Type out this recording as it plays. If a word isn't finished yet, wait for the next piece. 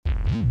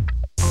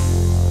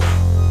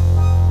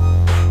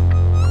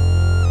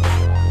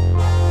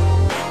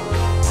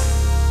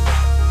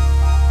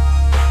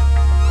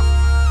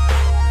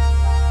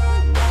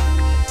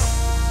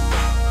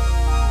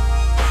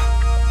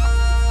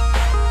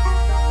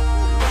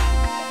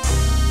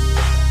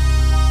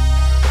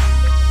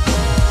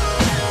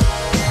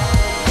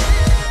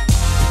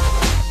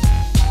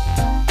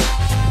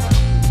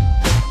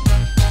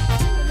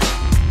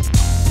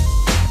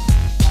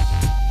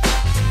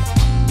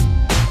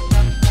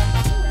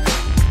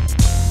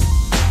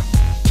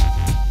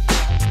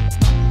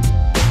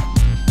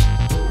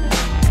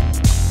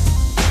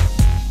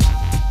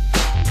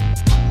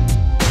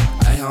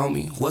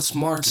what's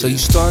marketing. So you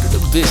started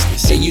a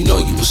business and you know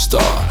you a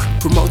star.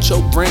 Promote your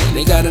brand,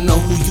 they gotta know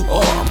who you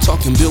are. I'm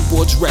talking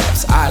billboards,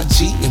 raps,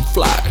 IG, and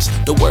flyers.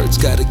 The words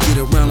gotta get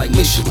around like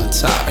Michelin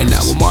tires. And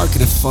now a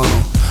marketing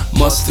funnel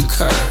must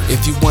occur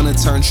if you wanna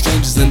turn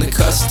strangers into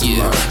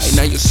customers. And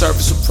now your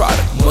service or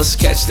product must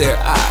catch their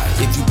eye.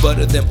 If you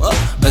butter them up,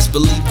 best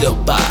believe they'll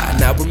buy.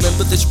 Now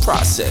remember this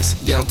process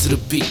down to the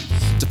beat.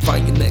 To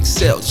find your next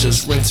sale,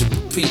 just rinse and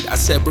repeat. I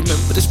said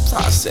remember this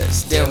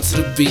process down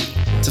to the beat.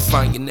 To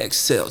find your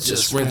next sale,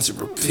 just rinse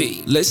and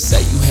repeat. Let's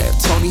say you have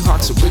Tony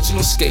Hawk's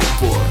original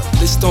skateboard.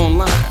 List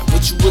online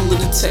what you willing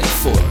to take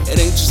for it. It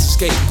ain't just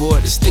a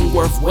skateboard, this thing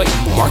worth way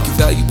more. Market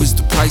value is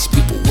the price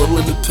people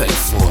willing to pay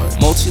for it.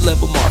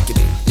 Multi-level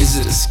marketing, is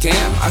it a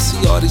scam? I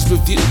see all these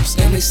reviews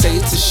and they say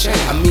it's a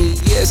shame. I mean,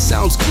 yeah, it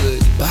sounds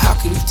good, but how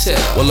can you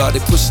tell? Well, are they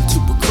pushing to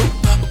recruit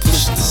or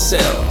pushing to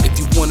sell? If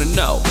you wanna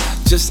know,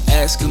 just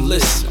ask and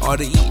listen. Are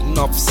they eating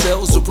off of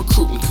sales or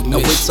recruiting commission? Now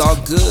it's all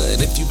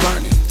good if you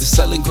learn it to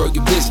sell and grow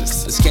your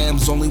business. The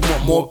scams only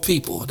want more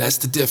people, that's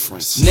the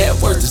difference. Net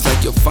worth is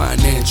like your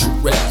financial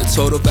rep. The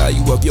total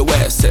value of your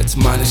assets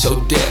minus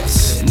your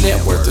debts.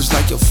 Net worth is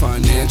like your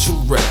financial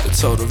rep. The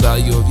total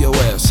value of your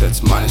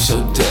assets minus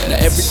your debt. Now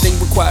everything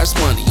requires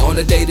money on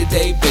a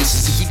day-to-day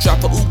basis. If you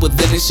drop a Uber,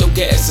 then it's your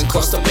gas and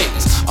cost of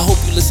maintenance. I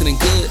hope you're listening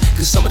good,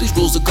 cause some of these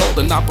rules are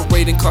golden.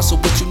 Operating costs are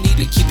what you need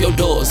to keep your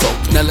doors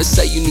open. Now let's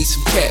say you need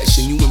some cash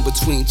and you in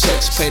between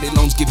checks. Payday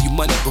loans give you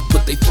money but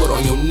put their foot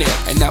on your neck.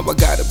 And now I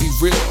gotta be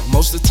real,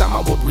 most of the time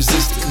I won't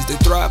resist it, cause they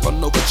thrive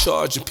on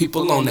overcharging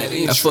people on that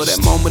interest. Now for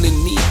that moment in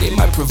need, they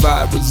might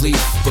provide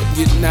relief, but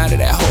getting out of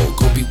that hole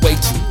gon' be way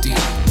too deep.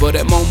 For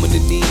that moment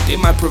in need, they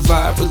might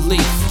provide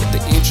relief, but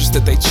the interest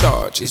that they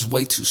charge is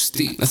way too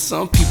steep. Now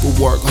some people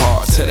work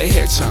hard till their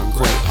hair turn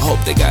gray. I hope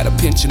they got a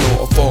pension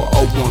or a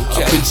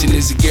 401k. A pension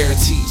is a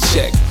guaranteed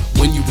check.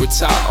 When you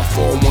retire, a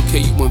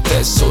 401k you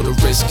invest so the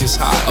risk is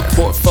high. A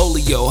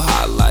portfolio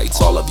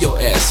highlights all of your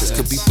assets.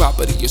 Could be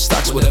property or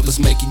stocks, whatever's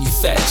making you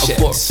fat checks.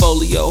 A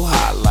portfolio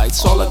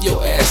highlights all of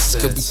your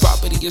assets. Could be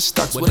property or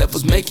stocks,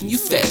 whatever's making you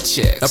fat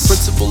checks. Now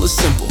principle is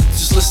simple,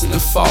 just listen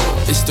and follow.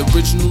 It's the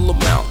original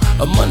amount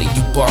of money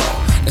you borrow.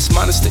 It's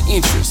minus the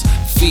interest,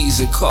 fees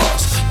and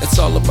costs. It's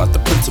all about the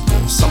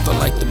principle, something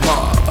like the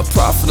mob. A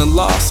profit and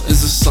loss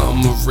is a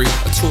summary,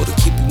 a tool to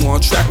keep you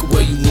on track of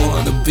where you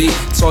wanna be.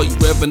 It's all your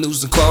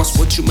revenues and costs,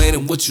 what you made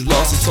and what you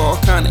lost. It's all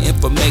kind of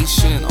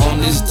information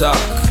on this doc.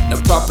 Now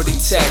property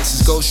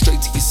taxes go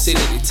straight to your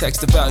city. They tax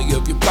the value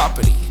of your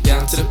property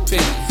down to the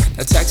penny.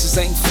 Now taxes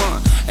ain't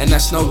fun, and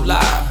that's no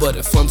lie, but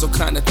it funds all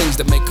kind of things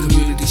that make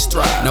communities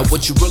thrive. Now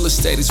what your real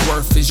estate is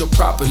worth is your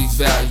property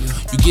value.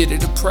 You get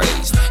it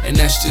appraised, and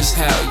that's just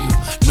how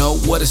you know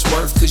what it's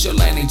worth, cause your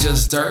land ain't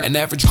just dirt. An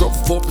average growth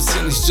of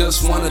 4% is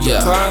just one of the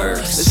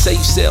perks. Let's say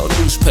you sell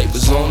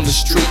newspapers on the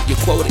street. Your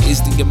quota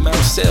is the amount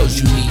of sales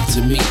you need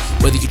to meet.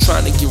 Whether you're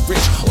trying to get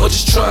rich or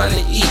just trying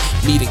to eat,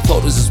 meeting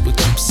quotas is what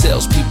keeps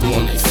salespeople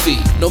on their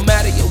feet. No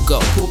matter your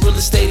goal, put real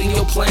estate in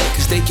your plan,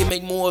 cause they can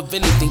make more of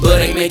anything,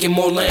 but ain't making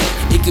more land.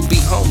 It could be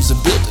homes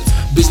and buildings,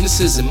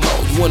 businesses and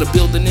more. You wanna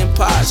build an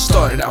empire,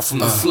 start it out from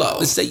the flow.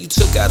 Let's say you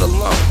took out a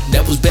loan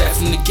that was bad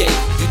from the gate.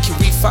 You can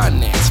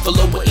refinance for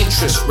lower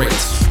interest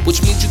rates,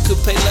 which means you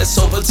could pay less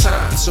over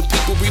time. Some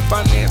people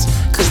refinance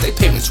cause they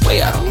payments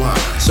way out of line.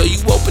 So you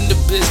open the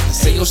business,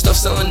 say your stuff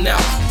selling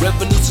out.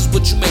 Revenues is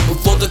what you make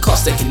before the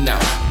cost taken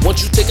out.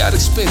 Once you take out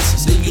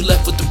expenses, then you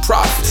left with the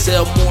profit.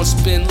 Sell more and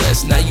spend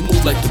less, now you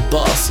move like the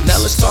boss. Now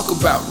let's talk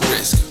about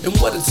risk and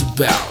what it's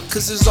about,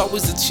 cause there's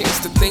always a chance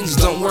that things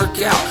don't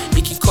work out.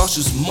 It can cost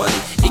you some money,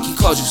 it can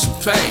cause you some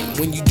pain.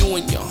 When you're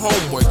doing your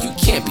homework, you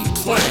can't be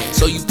playing.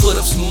 So you put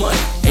up some money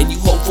and you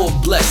hope for a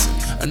blessing.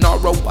 An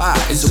ROI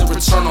is a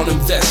return on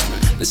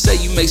investment. Let's say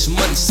you make some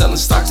money selling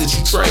stocks that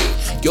you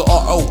trade. Your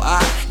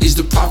ROI is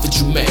the profit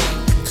you made.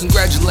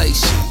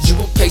 Congratulations, you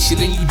were patient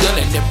and you done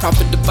it. Net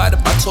profit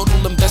divided by total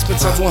investment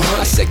times 100.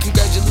 I said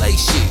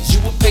congratulations, you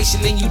were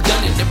patient and you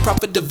done it. Net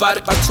profit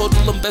divided by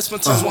total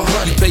investment times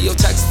 100. You pay your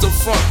taxes up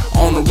front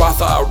on a Roth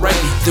IRA,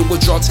 then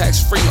withdraw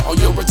tax free on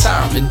your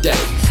retirement day.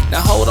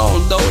 Now hold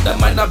on though, that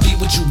might not be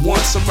what you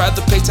want. Some rather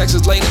pay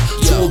taxes later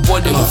to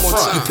avoid them up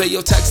front. You pay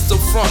your taxes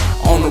up front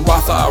on a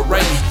Roth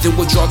IRA, then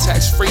withdraw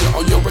tax free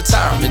on your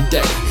retirement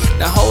day.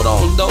 Now hold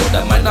on though,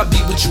 that might not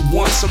be what you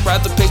want. Some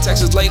rather pay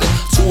taxes later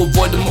to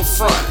avoid them up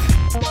front.